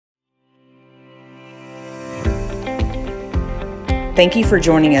Thank you for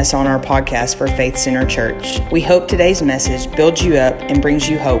joining us on our podcast for Faith Center Church. We hope today's message builds you up and brings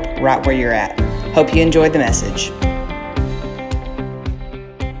you hope right where you're at. Hope you enjoyed the message.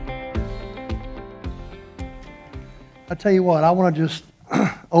 I tell you what, I want to just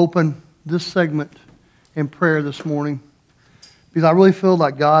open this segment in prayer this morning because I really feel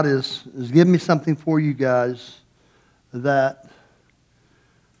like God is giving me something for you guys that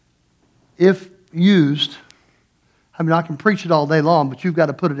if used, I mean, I can preach it all day long, but you've got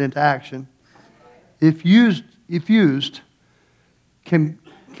to put it into action. If used, can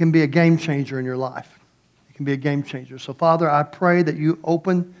be a game changer in your life. It can be a game changer. So, Father, I pray that you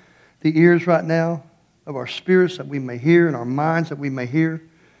open the ears right now of our spirits that we may hear and our minds that we may hear,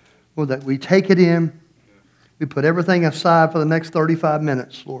 or that we take it in. We put everything aside for the next 35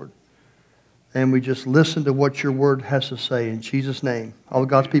 minutes, Lord, and we just listen to what your word has to say in Jesus' name. All of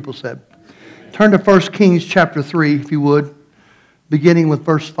God's people said. Turn to 1 Kings chapter 3, if you would, beginning with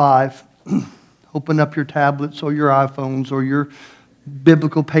verse 5. Open up your tablets or your iPhones or your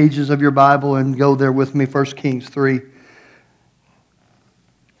biblical pages of your Bible and go there with me, 1 Kings 3.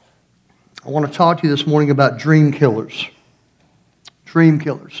 I want to talk to you this morning about dream killers. Dream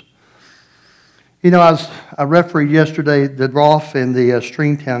killers. You know, I refereed yesterday the Roth and the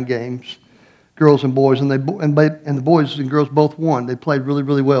Stringtown games, girls and boys, and the boys and girls both won. They played really,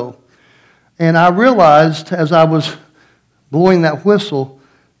 really well. And I realized as I was blowing that whistle,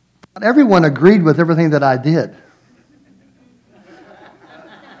 not everyone agreed with everything that I did.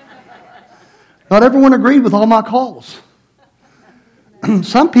 Not everyone agreed with all my calls.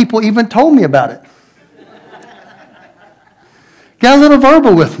 Some people even told me about it. Got a little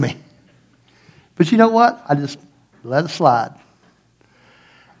verbal with me. But you know what? I just let it slide.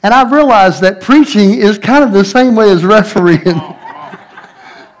 And I realized that preaching is kind of the same way as refereeing.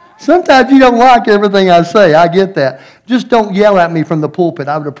 Sometimes you don't like everything I say. I get that. Just don't yell at me from the pulpit.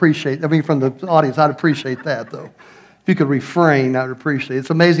 From the audience, I'd appreciate that, though. If you could refrain, I'd appreciate it.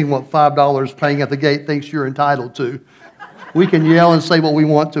 It's amazing what $5 paying at the gate thinks you're entitled to. We can yell and say what we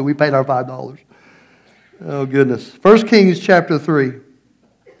want to. We paid our $5. Oh, goodness. 1 Kings chapter 3,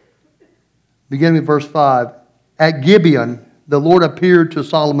 beginning with verse 5. At Gibeon, the Lord appeared to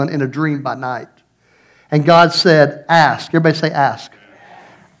Solomon in a dream by night. And God said, ask. Everybody say ask.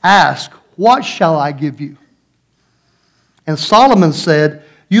 Ask, what shall I give you? And Solomon said,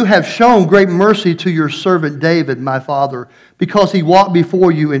 you have shown great mercy to your servant David, my father, because he walked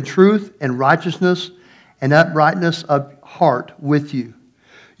before you in truth and righteousness and uprightness of heart with you.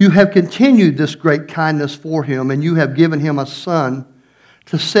 You have continued this great kindness for him, and you have given him a son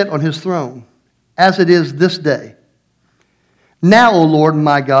to sit on his throne, as it is this day. Now, O Lord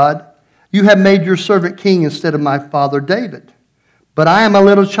my God, you have made your servant king instead of my father David. But I am a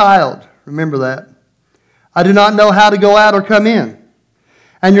little child. Remember that. I do not know how to go out or come in.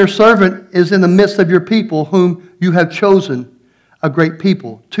 And your servant is in the midst of your people, whom you have chosen, a great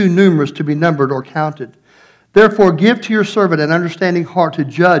people, too numerous to be numbered or counted. Therefore give to your servant an understanding heart to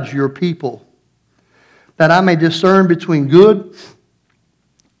judge your people, that I may discern between good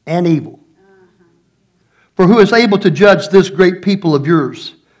and evil. For who is able to judge this great people of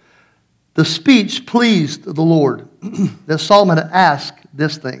yours? The speech pleased the Lord, that Solomon had asked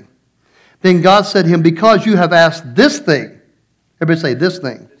this thing. Then God said to him, because you have asked this thing, everybody say this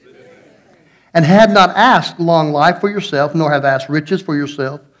thing, and had not asked long life for yourself, nor have asked riches for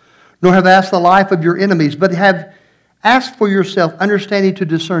yourself, nor have asked the life of your enemies, but have asked for yourself understanding to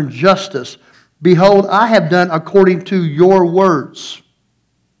discern justice. Behold, I have done according to your words.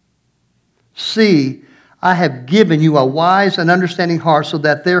 See, I have given you a wise and understanding heart, so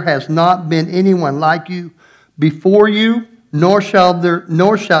that there has not been anyone like you before you, nor shall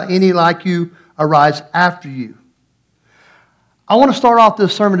any like you arise after you. I want to start off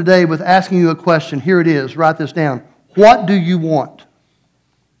this sermon today with asking you a question. Here it is. Write this down. What do you want?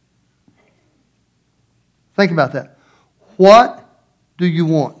 Think about that. What do you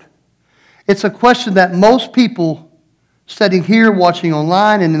want? It's a question that most people sitting here, watching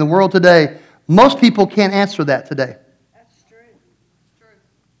online, and in the world today, most people can't answer that today. That's true.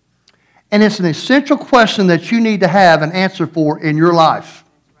 And it's an essential question that you need to have an answer for in your life.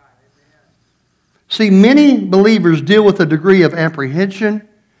 See, many believers deal with a degree of apprehension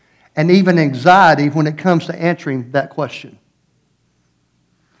and even anxiety when it comes to answering that question.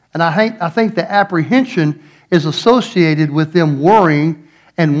 And I think the apprehension is associated with them worrying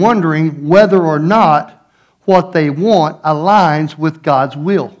and wondering whether or not what they want aligns with God's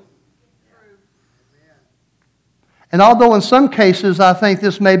will. And although in some cases I think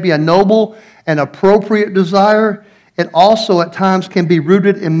this may be a noble and appropriate desire, it also at times can be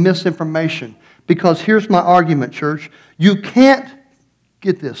rooted in misinformation. Because here's my argument, church. You can't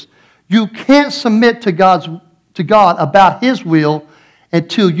get this. You can't submit to God about His will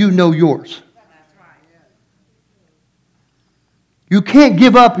until you know yours. You can't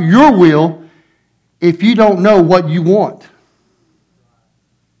give up your will if you don't know what you want.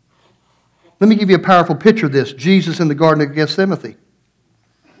 Let me give you a powerful picture of this. Jesus in the Garden of Gethsemane.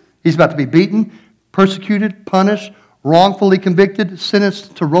 He's about to be beaten, persecuted, punished, wrongfully convicted,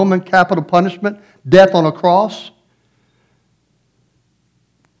 sentenced to Roman capital punishment, death on a cross.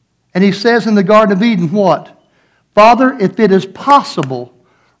 And he says in the Garden of Eden, what? Father, if it is possible,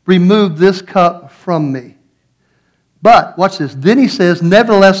 remove this cup from me. But, watch this, then he says,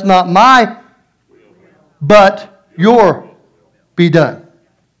 nevertheless, not my, but your be done.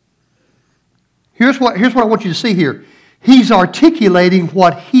 Here's what I want you to see here. He's articulating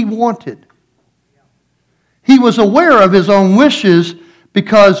what he wanted. He was aware of his own wishes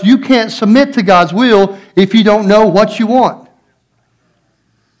because you can't submit to God's will if you don't know what you want.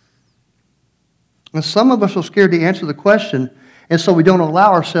 And some of us are scared to answer the question, and so we don't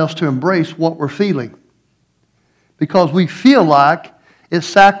allow ourselves to embrace what we're feeling. Because we feel like it's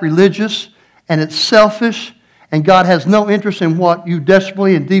sacrilegious and it's selfish, and God has no interest in what you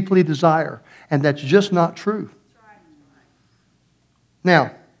desperately and deeply desire. And that's just not true.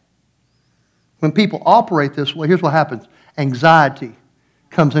 Now, when people operate this way, here's what happens. Anxiety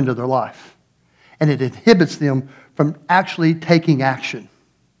comes into their life. And it inhibits them from actually taking action.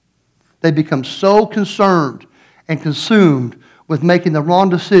 They become so concerned and consumed with making the wrong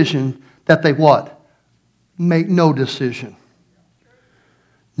decision that they what? Make no decision.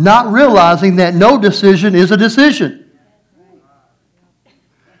 Not realizing that no decision is a decision.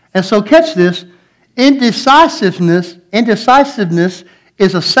 And so catch this. Indecisiveness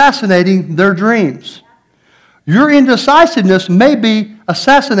is assassinating their dreams. Your indecisiveness may be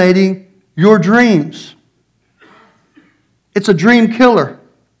assassinating your dreams. It's a dream killer.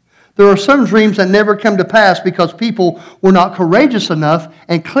 There are some dreams that never come to pass because people were not courageous enough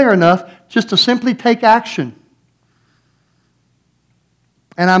and clear enough just to simply take action.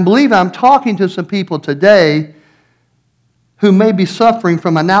 And I believe I'm talking to some people today who may be suffering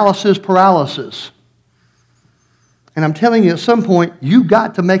from analysis paralysis. And I'm telling you, at some point, you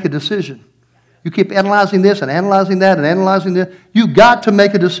got to make a decision. You keep analyzing this and analyzing that and analyzing this. You got to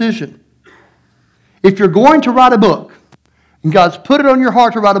make a decision. If you're going to write a book, and God's put it on your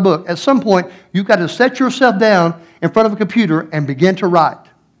heart to write a book, at some point, you've got to set yourself down in front of a computer and begin to write.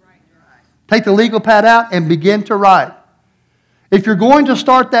 Take the legal pad out and begin to write. If you're going to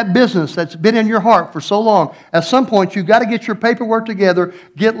start that business that's been in your heart for so long, at some point, you've got to get your paperwork together,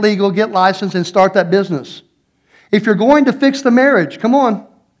 get legal, get licensed, and start that business. If you're going to fix the marriage, come on.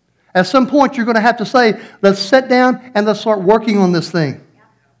 At some point, you're going to have to say, let's sit down and let's start working on this thing.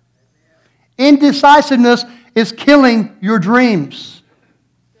 Indecisiveness is killing your dreams.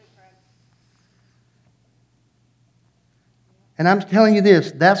 And I'm telling you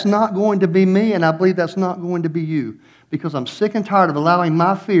this, that's not going to be me, and I believe that's not going to be you. Because I'm sick and tired of allowing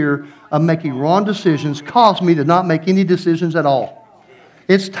my fear of making wrong decisions cause me to not make any decisions at all.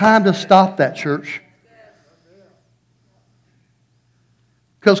 It's time to stop that, church.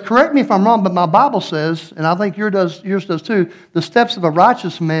 Because correct me if I'm wrong, but my Bible says, and I think yours does too, the steps of a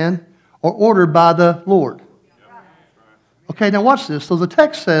righteous man are ordered by the Lord. Okay, now watch this. So the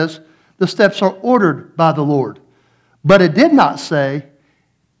text says the steps are ordered by the Lord. But it did not say,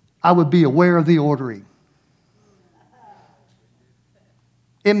 I would be aware of the ordering.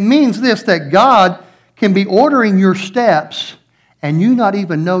 It means this, that God can be ordering your steps and you not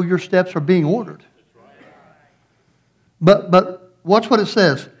even know your steps are being ordered. But watch what it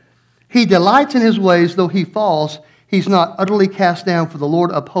says. He delights in his ways, though he falls, he's not utterly cast down, for the Lord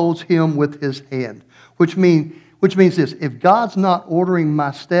upholds him with his hand. Which means this, if God's not ordering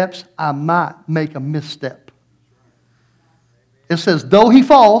my steps, I might make a misstep. It says, though he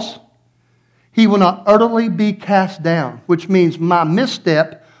falls, he will not utterly be cast down, which means my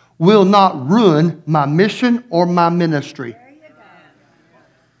misstep will not ruin my mission or my ministry.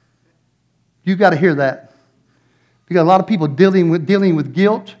 You've got to hear that. You got a lot of people dealing with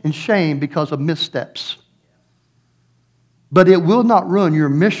guilt and shame because of missteps. But it will not ruin your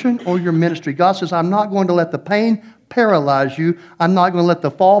mission or your ministry. God says, I'm not going to let the pain paralyze you. I'm not going to let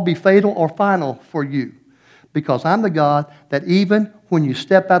the fall be fatal or final for you. Because I'm the God that even when you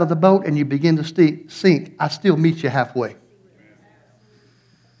step out of the boat and you begin to sink, I still meet you halfway.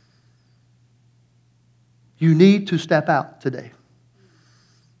 You need to step out today.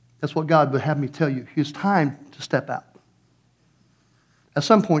 That's what God would have me tell you. It's time to step out. At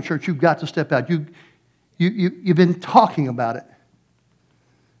some point, church, you've got to step out. You've been talking about it.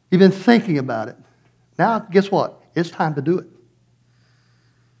 You've been thinking about it. Now, guess what? It's time to do it.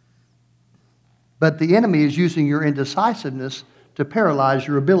 But the enemy is using your indecisiveness to paralyze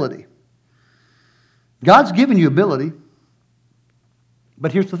your ability. God's given you ability.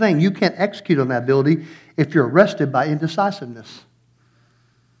 But here's the thing. You can't execute on that ability if you're arrested by indecisiveness.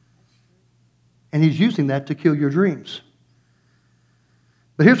 And he's using that to kill your dreams.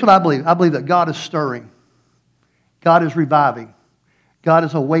 But here's what I believe. I believe that God is stirring. God is reviving. God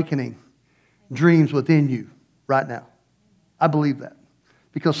is awakening dreams within you right now. I believe that.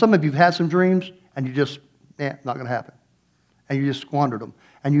 Because some of you have had some dreams and you just, not going to happen. And you just squandered them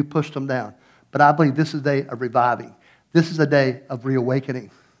and you pushed them down. But I believe this is a day of reviving. This is a day of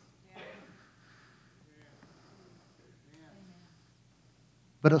reawakening.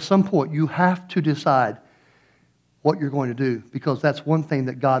 But at some point, you have to decide what you're going to do, because that's one thing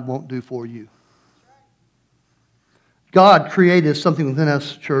that God won't do for you. God created something within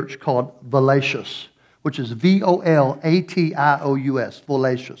us, church, called volacious, which is V-O-L-A-T-I-O-U-S,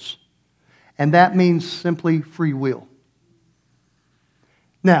 volacious. And that means simply free will.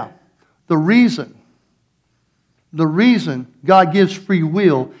 Now, the reason God gives free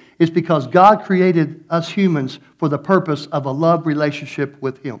will is because God created us humans for the purpose of a love relationship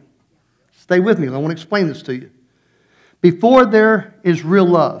with Him. Stay with me. I want to explain this to you. Before there is real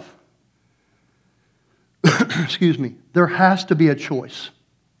love, excuse me, there has to be a choice.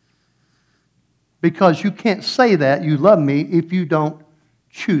 Because you can't say that you love me if you don't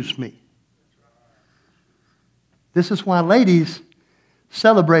choose me. This is why ladies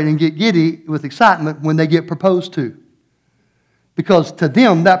celebrate and get giddy with excitement when they get proposed to. Because to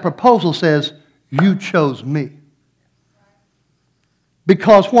them, that proposal says, you chose me.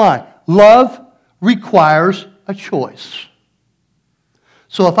 Because why? Love requires a choice.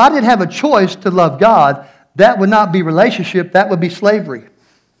 So if I didn't have a choice to love God, that would not be relationship, that would be slavery.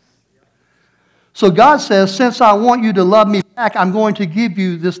 So God says, since I want you to love me back, I'm going to give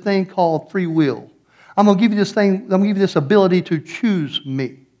you this thing called free will. I'm going to give you this thing, I'm going to give you this ability to choose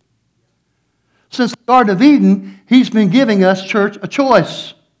me. Since the Garden of Eden, He's been giving us, church, a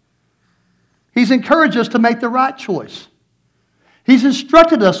choice. He's encouraged us to make the right choice. He's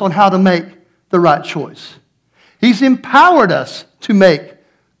instructed us on how to make the right choice. He's empowered us to make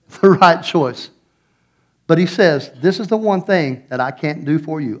the right choice. But He says, this is the one thing that I can't do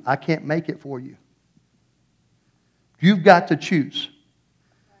for you. I can't make it for you. You've got to choose.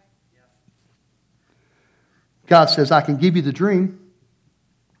 God says, I can give you the dream.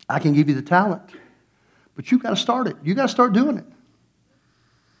 I can give you the talent. But you've got to start it. You've got to start doing it.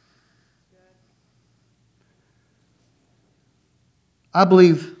 I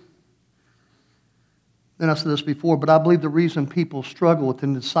believe, and I said this before, but I believe the reason people struggle with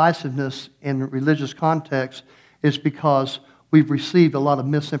indecisiveness in religious context is because we've received a lot of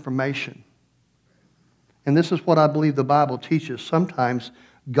misinformation. And this is what I believe the Bible teaches. Sometimes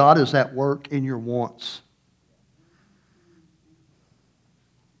God is at work in your wants.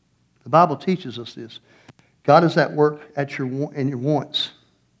 The Bible teaches us this. God is at work in your wants.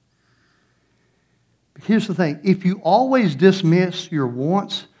 But here's the thing. If you always dismiss your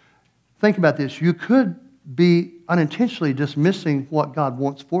wants, think about this. You could be unintentionally dismissing what God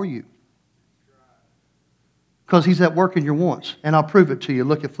wants for you. Because He's at work in your wants. And I'll prove it to you.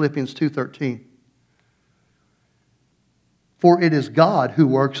 Look at Philippians 2:13. For it is God who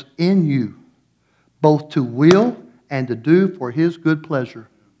works in you, both to will and to do for His good pleasure.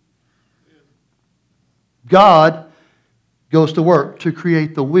 God goes to work to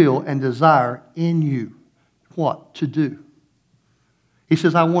create the will and desire in you. What to do? He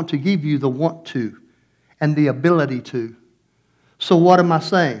says, I want to give you the want to and the ability to. So what am I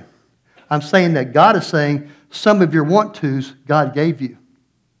saying? I'm saying that God is saying some of your want tos God gave you.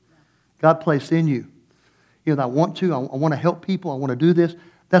 God placed in you. You know, I want to help people, I want to do this.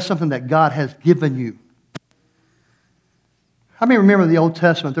 That's something that God has given you. How many remember in the Old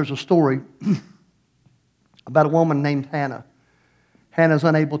Testament, there's a story about a woman named Hannah. Hannah's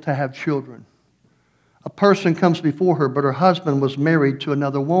unable to have children. A person comes before her, but her husband was married to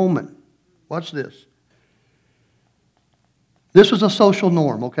another woman. Watch this. This was a social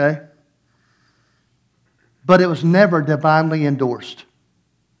norm, okay? But it was never divinely endorsed.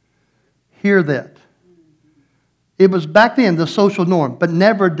 Hear that. It was back then the social norm, but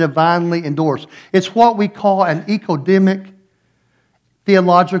never divinely endorsed. It's what we call an ecodemic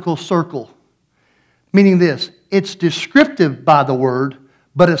theological circle. Meaning this, it's descriptive by the Word,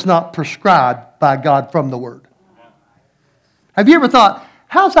 but it's not prescribed by God from the Word. Have you ever thought,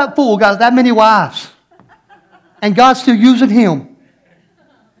 how's that fool got that many wives? And God's still using him?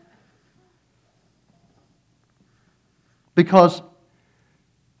 Because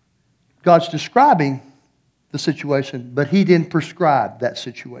God's describing the situation, but He didn't prescribe that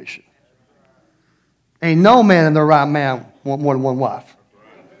situation. Ain't no man in their right man want more than one wife.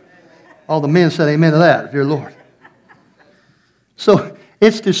 All the men said amen to that, dear Lord. So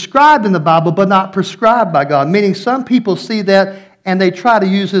it's described in the Bible, but not prescribed by God, meaning some people see that and they try to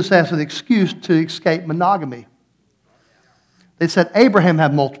use this as an excuse to escape monogamy. They said Abraham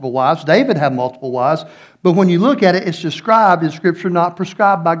had multiple wives, David had multiple wives, but when you look at it, it's described in Scripture, not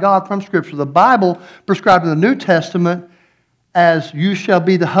prescribed by God from Scripture. The Bible prescribed in the New Testament as you shall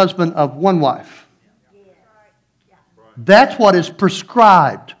be the husband of one wife. That's what is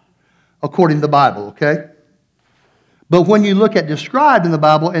prescribed according to the Bible, okay? But when you look at described in the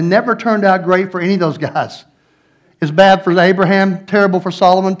Bible, it never turned out great for any of those guys. It's bad for Abraham, terrible for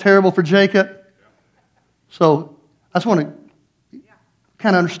Solomon, terrible for Jacob. So I just want to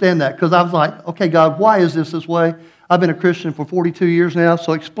kind of understand that, because I was like, okay, God, why is this way? I've been a Christian for 42 years now,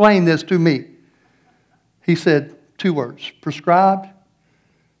 so explain this to me. He said 2 words, prescribed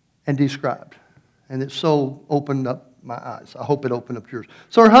and described. And it so opened up my eyes. I hope it opened up yours.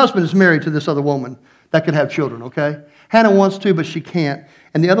 So her husband is married to this other woman that could have children, okay? Hannah wants to, but she can't.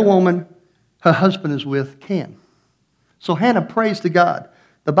 And the other woman her husband is with can. So Hannah prays to God.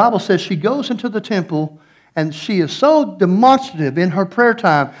 The Bible says she goes into the temple and she is so demonstrative in her prayer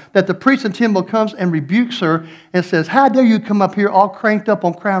time that the priest in the temple comes and rebukes her and says, how dare you come up here all cranked up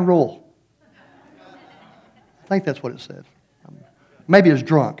on Crown Royal? I think that's what it said. Maybe it's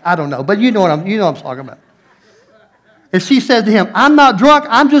drunk. I don't know. But you know what I'm talking about. And she said to him, I'm not drunk.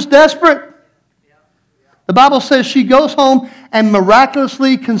 I'm just desperate. The Bible says she goes home and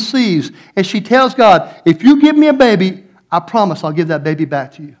miraculously conceives. And she tells God, if you give me a baby, I promise I'll give that baby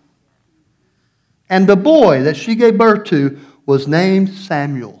back to you. And the boy that she gave birth to was named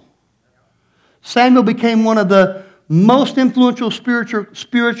Samuel. Samuel became one of the most influential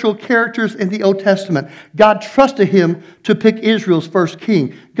spiritual characters in the Old Testament. God trusted him to pick Israel's first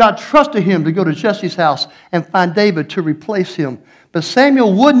king. God trusted him to go to Jesse's house and find David to replace him. But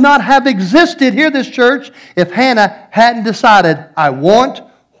Samuel would not have existed, hear this church, if Hannah hadn't decided, I want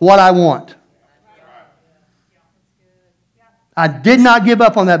what I want. I did not give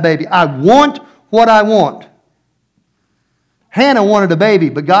up on that baby. I want what I want. Hannah wanted a baby,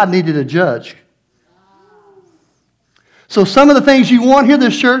 but God needed a judge. So some of the things you want here,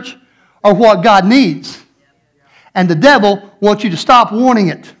 this church, are what God needs. And the devil wants you to stop wanting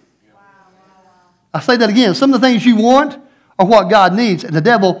it. I'll say that again. Some of the things you want are what God needs, and the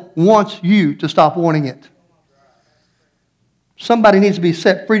devil wants you to stop wanting it. Somebody needs to be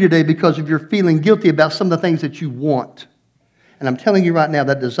set free today because of your feeling guilty about some of the things that you want. And I'm telling you right now,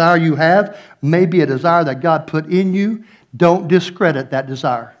 that desire you have may be a desire that God put in you. Don't discredit that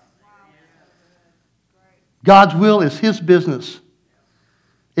desire. God's will is His business.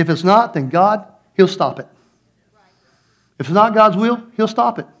 If it's not, then God, He'll stop it. If it's not God's will, He'll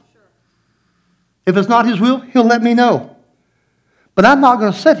stop it. If it's not His will, He'll let me know. But I'm not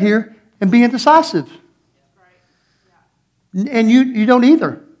going to sit here and be indecisive. And you don't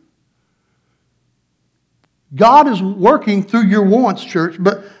either. God is working through your wants, church.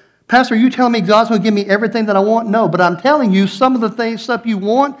 But, Pastor, are you telling me God's going to give me everything that I want? No, but I'm telling you, some of the stuff you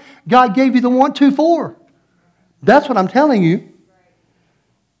want, God gave you the want to for. That's what I'm telling you.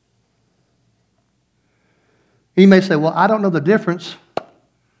 You may say, well, I don't know the difference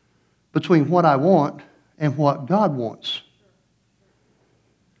between what I want and what God wants.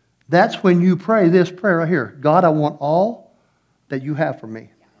 That's when you pray this prayer right here. God, I want all that you have for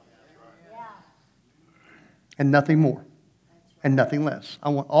me. And nothing more. And nothing less. I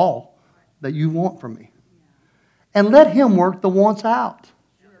want all that you want from me. And let Him work the wants out.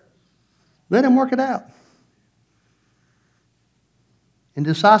 Let Him work it out.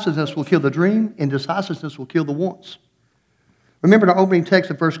 Indecisiveness will kill the dream. Indecisiveness will kill the wants. Remember in our opening text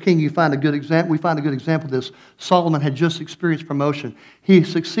of 1 Kings, we find a good example of this. Solomon had just experienced promotion. He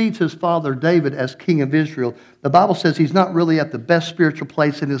succeeds his father David as king of Israel. The Bible says he's not really at the best spiritual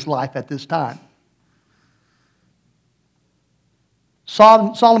place in his life at this time.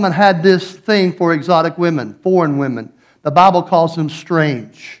 Solomon had this thing for exotic women, foreign women. The Bible calls them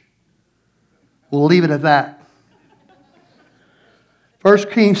strange. We'll leave it at that.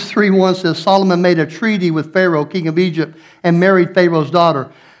 1 Kings 3:1 says, Solomon made a treaty with Pharaoh, king of Egypt, and married Pharaoh's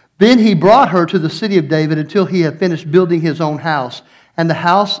daughter. Then he brought her to the city of David until he had finished building his own house, and the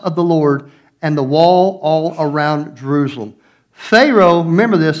house of the Lord, and the wall all around Jerusalem. Pharaoh,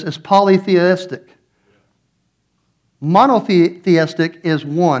 remember this, is polytheistic. Monotheistic is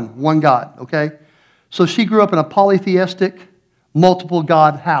one God, okay? So she grew up in a polytheistic, multiple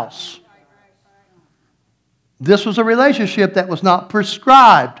God house. This was a relationship that was not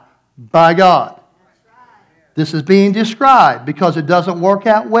prescribed by God. This is being described because it doesn't work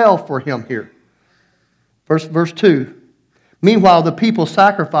out well for him here. Verse 2. Meanwhile, the people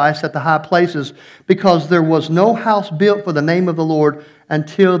sacrificed at the high places because there was no house built for the name of the Lord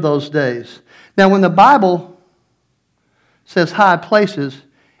until those days. Now, when the Bible says high places,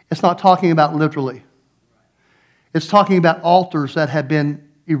 it's not talking about literally. It's talking about altars that had been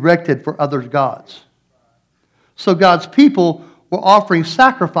erected for other gods. So God's people were offering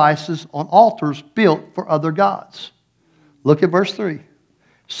sacrifices on altars built for other gods. Look at verse 3.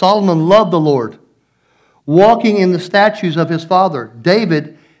 Solomon loved the Lord, walking in the statutes of his father.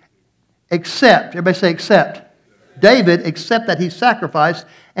 David, everybody say except. David, except that he sacrificed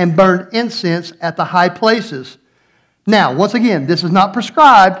and burned incense at the high places. Now, once again, this is not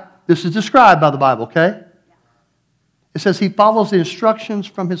prescribed. This is described by the Bible, okay? It says he follows the instructions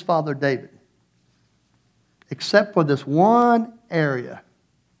from his father David. Except for this one area.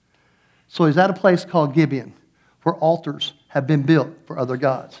 So he's at a place called Gibeon, where altars have been built for other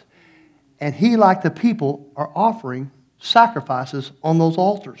gods. And he, like the people, are offering sacrifices on those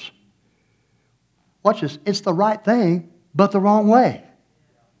altars. Watch this. It's the right thing, but the wrong way.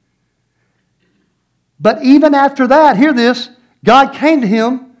 But even after that, hear this, God came to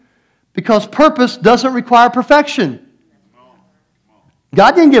him because purpose doesn't require perfection.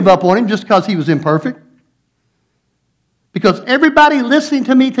 God didn't give up on him just because he was imperfect. Because everybody listening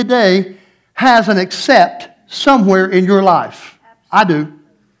to me today has an except somewhere in your life. I do.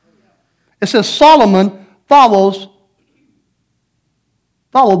 It says Solomon followed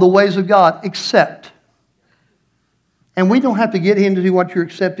the ways of God, except. And we don't have to get into what your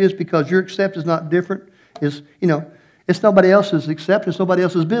accept is because your accept is not different. It's nobody else's accept. It's nobody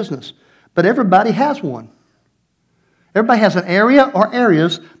else's business. But everybody has one. Everybody has an area or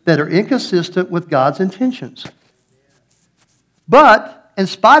areas that are inconsistent with God's intentions. But in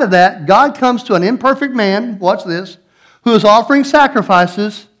spite of that, God comes to an imperfect man, watch this, who is offering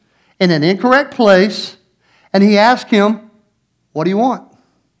sacrifices in an incorrect place, and he asks him, what do you want?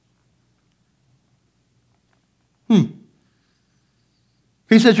 He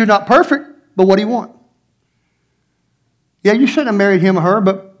says, you're not perfect, but what do you want? Yeah, you shouldn't have married him or her,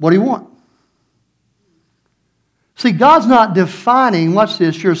 but what do you want? See, God's not defining, watch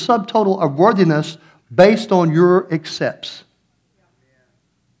this, your subtotal of worthiness based on your accepts.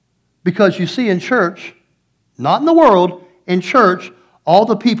 Because you see in church, not in the world, in church, all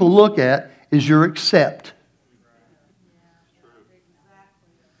the people look at is your accept.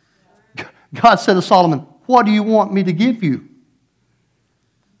 God said to Solomon, what do you want me to give you?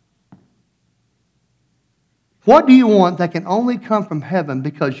 What do you want that can only come from heaven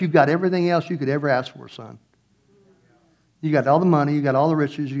because you've got everything else you could ever ask for, son? You got all the money, you got all the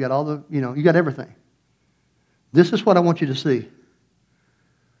riches, you got all the, you got everything. This is what I want you to see.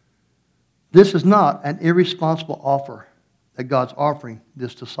 This is not an irresponsible offer that God's offering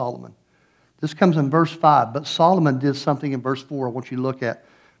this to Solomon. This comes in verse 5, but Solomon did something in verse 4 I want you to look at.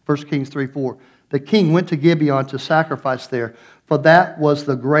 1 Kings 3:4. The king went to Gibeon to sacrifice there, for that was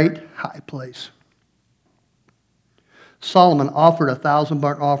the great high place. Solomon offered 1,000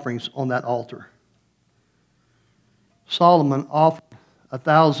 burnt offerings on that altar. Solomon offered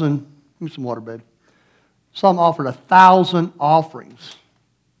 1,000, give me some water, babe. Solomon offered 1,000 offerings.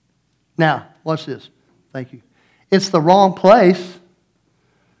 Now, watch this. Thank you. It's the wrong place,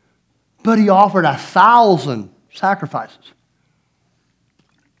 but he offered 1,000 sacrifices.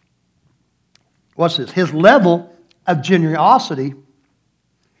 Watch this. His level of generosity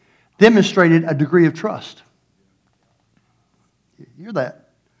demonstrated a degree of trust. You hear that?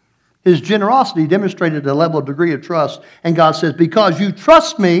 His generosity demonstrated a level of degree of trust. And God says, because you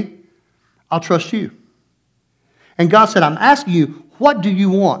trust me, I'll trust you. And God said, I'm asking you, what do you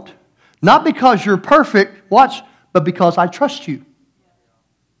want? Not because you're perfect, watch, but because I trust you.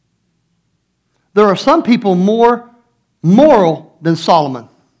 There are some people more moral than Solomon.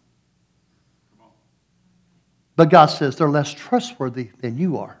 But God says they're less trustworthy than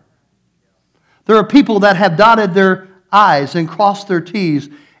you are. There are people that have dotted their I's and crossed their T's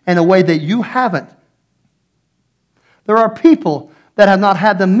in a way that you haven't. There are people that have not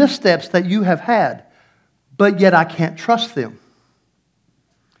had the missteps that you have had, but yet I can't trust them.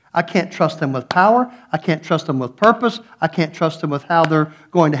 I can't trust them with power. I can't trust them with purpose. I can't trust them with how they're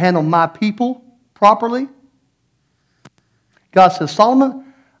going to handle my people properly. God says,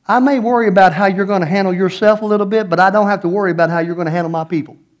 Solomon, I may worry about how you're going to handle yourself a little bit, but I don't have to worry about how you're going to handle my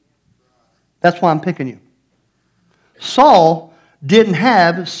people. That's why I'm picking you. Saul didn't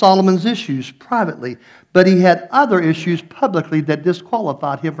have Solomon's issues privately, but he had other issues publicly that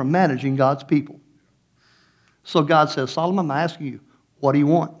disqualified him from managing God's people. So God says, Solomon, I'm asking you, what do you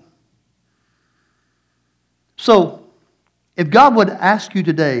want? So, if God would ask you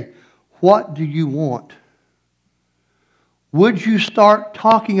today, what do you want? would you start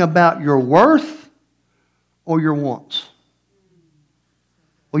talking about your worth or your wants?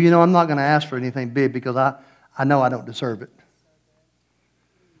 Well, I'm not going to ask for anything big because I know I don't deserve it.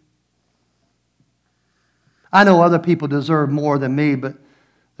 I know other people deserve more than me, but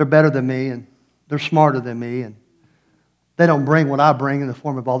they're better than me and they're smarter than me, and they don't bring what I bring in the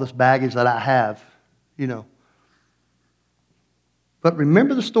form of all this baggage that I have, But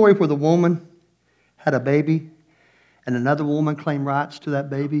remember the story where the woman had a baby and another woman claimed rights to that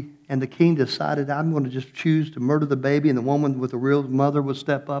baby, and the king decided, I'm going to just choose to murder the baby, and the woman with the real mother would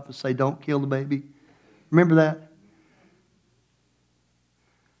step up and say, don't kill the baby. Remember that?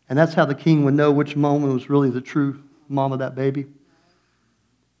 And that's how the king would know which woman was really the true mom of that baby.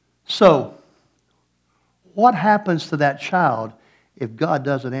 So, what happens to that child if God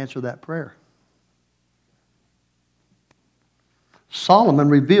doesn't answer that prayer? Solomon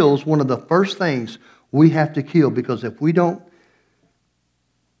reveals one of the first things we have to kill, because if we don't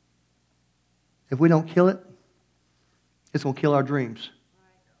kill it, it's going to kill our dreams.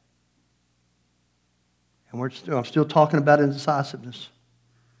 And I'm still talking about indecisiveness.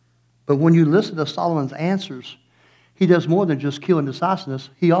 But when you listen to Solomon's answers, he does more than just kill indecisiveness.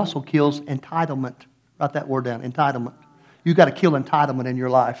 He also kills entitlement. Write that word down, entitlement. You've got to kill entitlement in your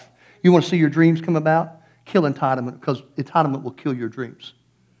life. You want to see your dreams come about? Kill entitlement, because entitlement will kill your dreams.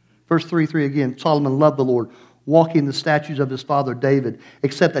 Verse 3 again, Solomon loved the Lord, walking in the statutes of his father David,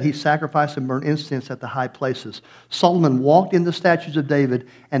 except that he sacrificed and burned incense at the high places. Solomon walked in the statutes of David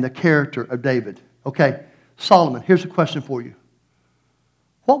and the character of David. Okay, Solomon, here's a question for you.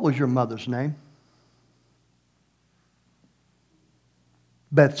 What was your mother's name?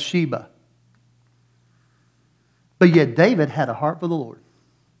 Bathsheba. But yet David had a heart for the Lord.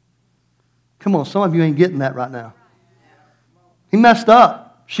 Come on, some of you ain't getting that right now. He messed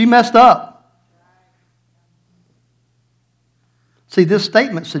up. She messed up. See, this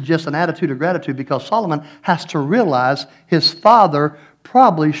statement suggests an attitude of gratitude, because Solomon has to realize his father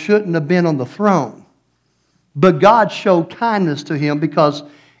probably shouldn't have been on the throne. But God showed kindness to him, because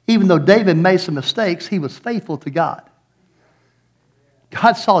even though David made some mistakes, he was faithful to God.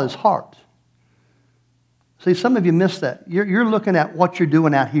 God saw his heart. See, some of you missed that. You're looking at what you're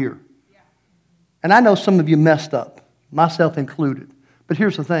doing out here. And I know some of you messed up, myself included. But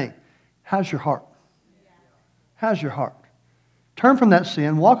here's the thing. How's your heart? How's your heart? Turn from that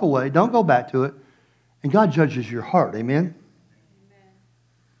sin, walk away, don't go back to it, and God judges your heart. Amen?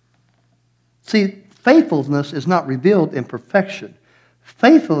 See, faithfulness is not revealed in perfection.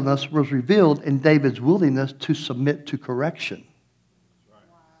 Faithfulness was revealed in David's willingness to submit to correction.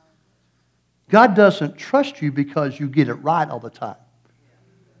 God doesn't trust you because you get it right all the time.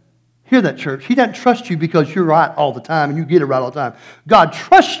 Hear that, church. He doesn't trust you because you're right all the time and you get it right all the time. God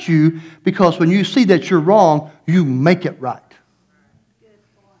trusts you because when you see that you're wrong, you make it right.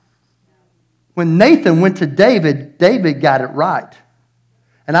 When Nathan went to David, David got it right.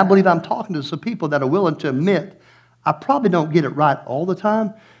 And I believe I'm talking to some people that are willing to admit, I probably don't get it right all the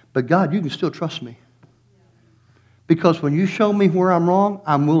time, but God, you can still trust me. Because when you show me where I'm wrong,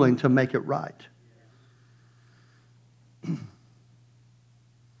 I'm willing to make it right.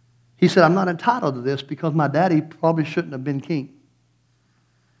 He said, I'm not entitled to this because my daddy probably shouldn't have been king.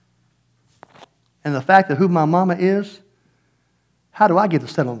 And the fact that who my mama is, how do I get to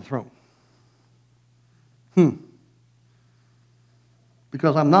sit on the throne?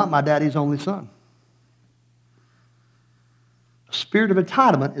 Because I'm not my daddy's only son. A spirit of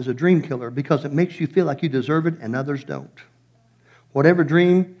entitlement is a dream killer because it makes you feel like you deserve it and others don't. Whatever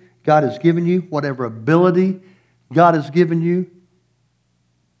dream God has given you, whatever ability God has given you,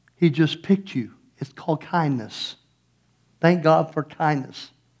 He just picked you. It's called kindness. Thank God for kindness.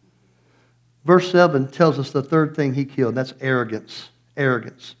 Verse 7 tells us the third thing he killed. That's arrogance.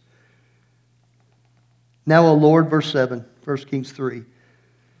 Arrogance. Now, O Lord, verse 7, 1 Kings 3.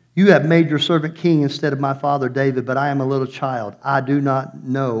 You have made your servant king instead of my father David, but I am a little child. I do not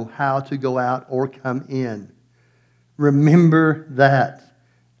know how to go out or come in. Remember that.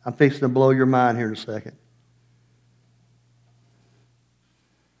 I'm fixing to blow your mind here in a second.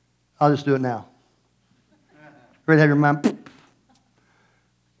 I'll just do it now. Ready to have your mind?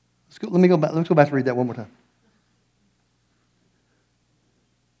 Let's go back to read that one more time.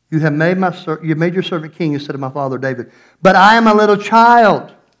 You have made your servant king instead of my father David, but I am a little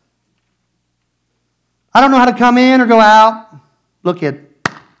child. I don't know how to come in or go out. Look, kid.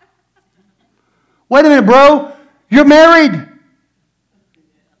 Wait a minute, bro. You're married.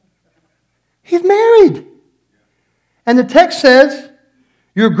 He's married. And the text says,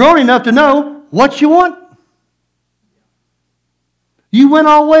 you're grown enough to know what you want. You went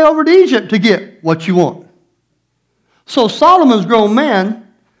all the way over to Egypt to get what you want. So Solomon's a grown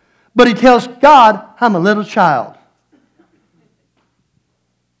man, but he tells God, I'm a little child.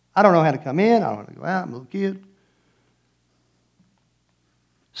 I don't know how to come in. I don't know how to go out. I'm a little kid.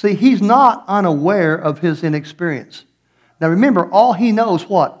 See, he's not unaware of his inexperience. Now remember, all he knows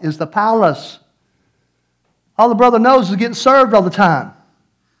what? Is the palace. All the brother knows is getting served all the time.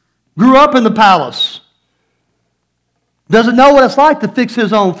 Grew up in the palace. Doesn't know what it's like to fix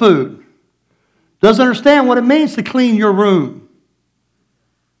his own food. Doesn't understand what it means to clean your room.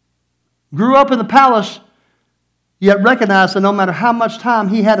 Grew up in the palace, yet recognized that no matter how much time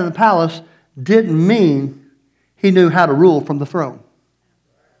he had in the palace, didn't mean he knew how to rule from the throne.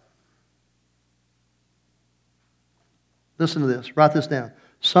 Listen to this. Write this down.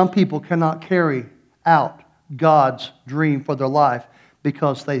 Some people cannot carry out God's dream for their life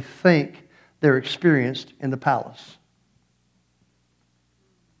because they think they're experienced in the palace.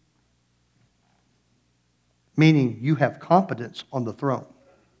 Meaning you have competence on the throne.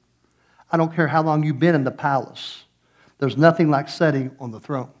 I don't care how long you've been in the palace. There's nothing like sitting on the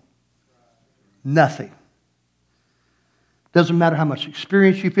throne. Nothing. Doesn't matter how much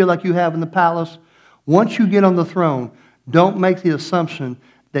experience you feel like you have in the palace. Once you get on the throne, don't make the assumption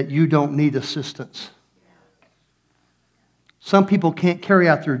that you don't need assistance. Some people can't carry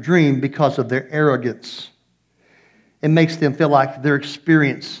out their dream because of their arrogance. It makes them feel like their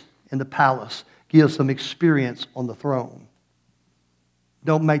experience in the palace gives them experience on the throne.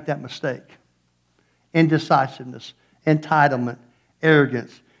 Don't make that mistake. Indecisiveness, entitlement,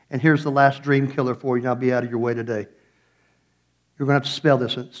 arrogance. And here's the last dream killer for you, and I'll be out of your way today. You're going to have to spell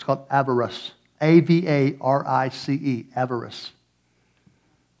this. It's called avarice. A-V-A-R-I-C-E. Avarice.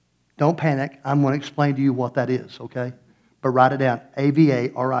 Don't panic. I'm going to explain to you what that is, okay? But write it down.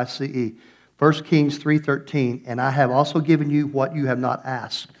 A-V-A-R-I-C-E. 1 Kings 3:13. And I have also given you what you have not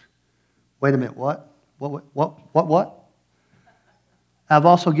asked. Wait a minute. What? What? I've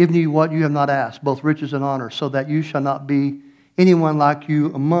also given you what you have not asked, both riches and honor, so that you shall not be anyone like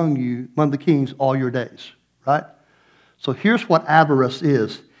you, among the kings, all your days. Right? So here's what avarice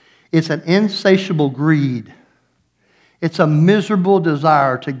is. It's an insatiable greed. It's a miserable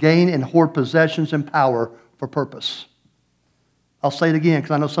desire to gain and hoard possessions and power for purpose. I'll say it again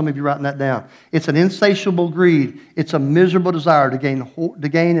because I know some of you are writing that down. It's an insatiable greed. It's a miserable desire to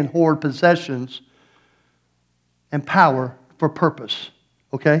gain and hoard possessions and power for purpose.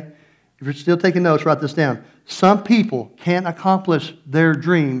 Okay? If you're still taking notes, write this down. Some people can't accomplish their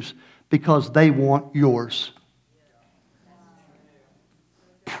dreams because they want yours.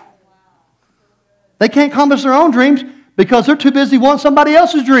 They can't accomplish their own dreams because they're too busy wanting somebody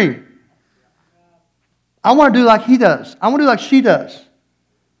else's dream. I want to do like he does. I want to do like she does.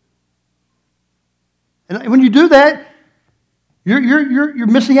 And when you do that, you're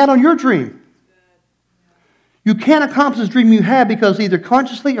missing out on your dream. You can't accomplish this dream you have because either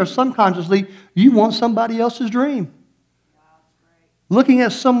consciously or subconsciously you want somebody else's dream. Looking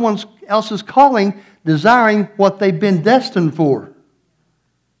at someone else's calling, desiring what they've been destined for.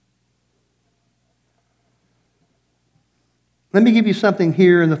 Let me give you something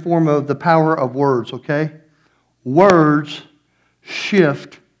here in the form of the power of words, okay? Words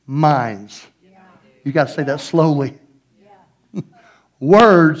shift minds. You got to say that slowly.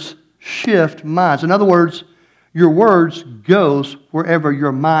 Words shift minds. In other words, your words goes wherever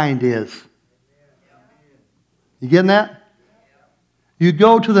your mind is. You getting that? You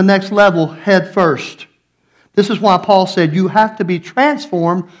go to the next level head first. This is why Paul said you have to be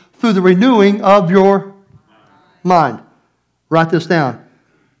transformed through the renewing of your mind. Write this down.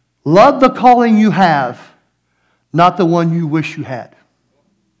 Love the calling you have, not the one you wish you had.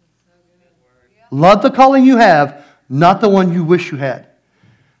 Love the calling you have, not the one you wish you had.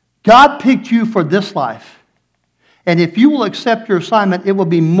 God picked you for this life. And if you will accept your assignment, it will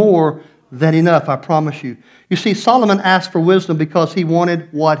be more than enough, I promise you. You see, Solomon asked for wisdom because he wanted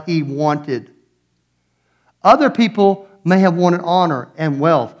what he wanted. Other people may have wanted honor and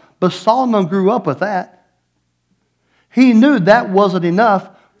wealth, but Solomon grew up with that. He knew that wasn't enough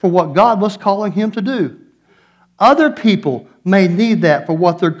for what God was calling him to do. Other people may need that for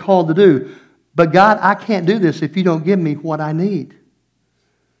what they're called to do. But God, I can't do this if you don't give me what I need.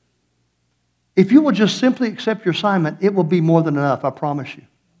 If you will just simply accept your assignment, it will be more than enough, I promise you.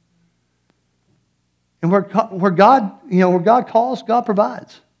 And where God calls, God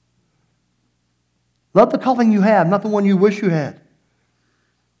provides. Love the calling you have, not the one you wish you had.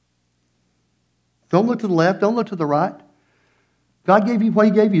 Don't look to the left, don't look to the right. God gave you what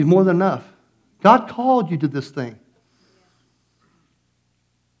He gave you, more than enough. God called you to this thing.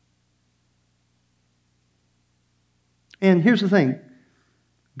 And here's the thing.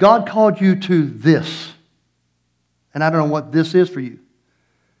 God called you to this. And I don't know what this is for you.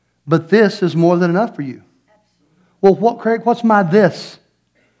 But this is more than enough for you. Well, Craig, what's my this?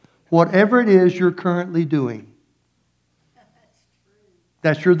 Whatever it is you're currently doing.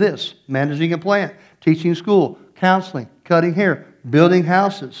 That's your this. Managing a plant, teaching school, counseling, cutting hair, building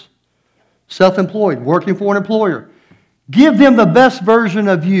houses, self-employed, working for an employer. Give them the best version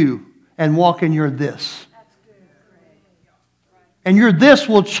of you and walk in your this. And your this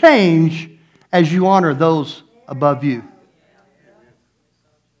will change as you honor those above you.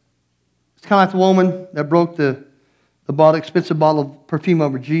 It's kind of like the woman that broke the expensive bottle of perfume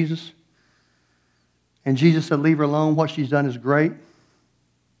over Jesus. And Jesus said, leave her alone. What she's done is great.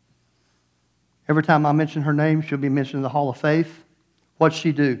 Every time I mention her name, she'll be mentioned in the Hall of Faith. What'd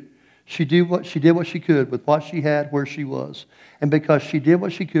she do? She did what she could with what she had where she was. And because she did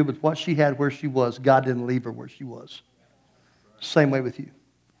what she could with what she had where she was, God didn't leave her where she was. Same way with you.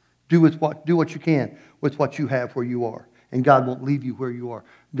 Do what you can with what you have where you are. And God won't leave you where you are.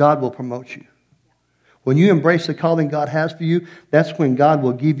 God will promote you. When you embrace the calling God has for you, that's when God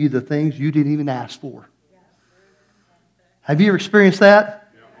will give you the things you didn't even ask for. Have you ever experienced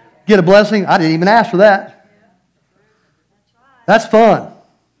that? Get a blessing? I didn't even ask for that. That's fun.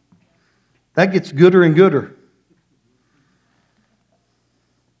 That gets gooder and gooder.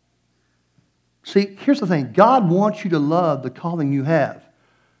 See, here's the thing. God wants you to love the calling you have,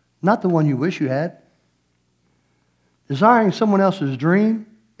 not the one you wish you had. Desiring someone else's dream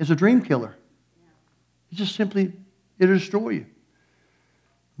is a dream killer. It just simply, it'll destroy you.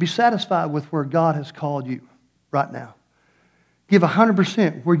 Be satisfied with where God has called you right now. Give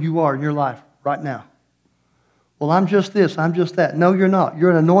 100% where you are in your life right now. Well, I'm just this, I'm just that. No, you're not. You're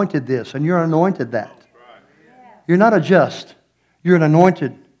an anointed this and you're an anointed that. You're not a just. You're an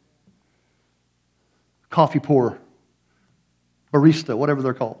anointed coffee pourer, barista, whatever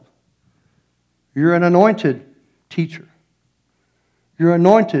they're called. You're an anointed teacher. You're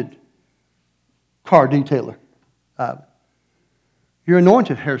anointed car detailer. You're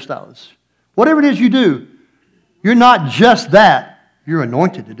anointed hairstylist. Whatever it is you do, you're not just that. You're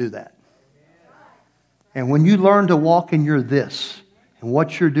anointed to do that. And when you learn to walk in your this and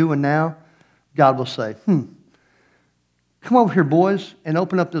what you're doing now, God will say, come over here, boys, and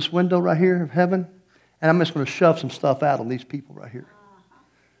open up this window right here of heaven, and I'm just going to shove some stuff out on these people right here.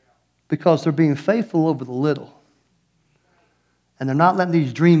 Because they're being faithful over the little. And they're not letting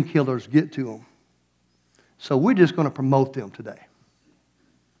these dream killers get to them. So we're just going to promote them today.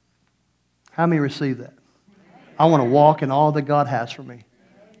 How many receive that? I want to walk in all that God has for me.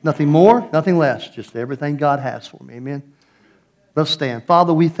 Nothing more, nothing less. Just everything God has for me. Amen? Let's stand.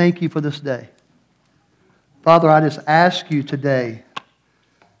 Father, we thank you for this day. Father, I just ask you today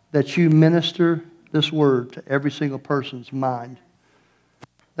that you minister this word to every single person's mind.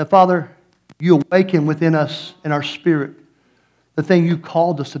 That, Father, you awaken within us in our spirit the thing you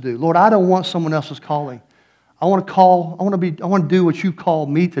called us to do. Lord, I don't want someone else's calling. I want to do what you called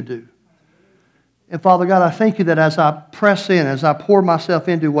me to do. And Father God, I thank you that as I press in, as I pour myself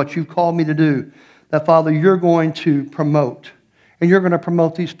into what you've called me to do, that Father, you're going to promote. And you're going to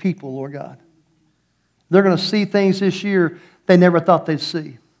promote these people, Lord God. They're going to see things this year they never thought they'd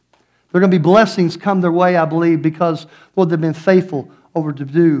see. There are going to be blessings come their way, I believe, because, Lord, they've been faithful over to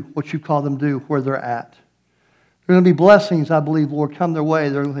do what you call them to do where they're at. There are going to be blessings, I believe, Lord, come their way.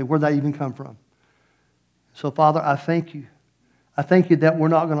 They're going to say, where'd that even come from? So, Father, I thank you. I thank you that we're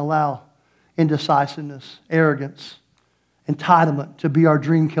not going to allow indecisiveness, arrogance, entitlement to be our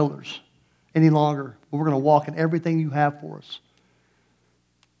dream killers any longer. We're going to walk in everything you have for us.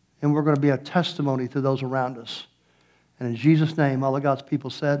 And we're going to be a testimony to those around us. And in Jesus' name, all of God's people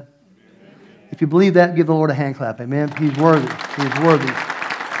said, amen. If you believe that, give the Lord a hand clap. Amen. He's worthy. He's worthy.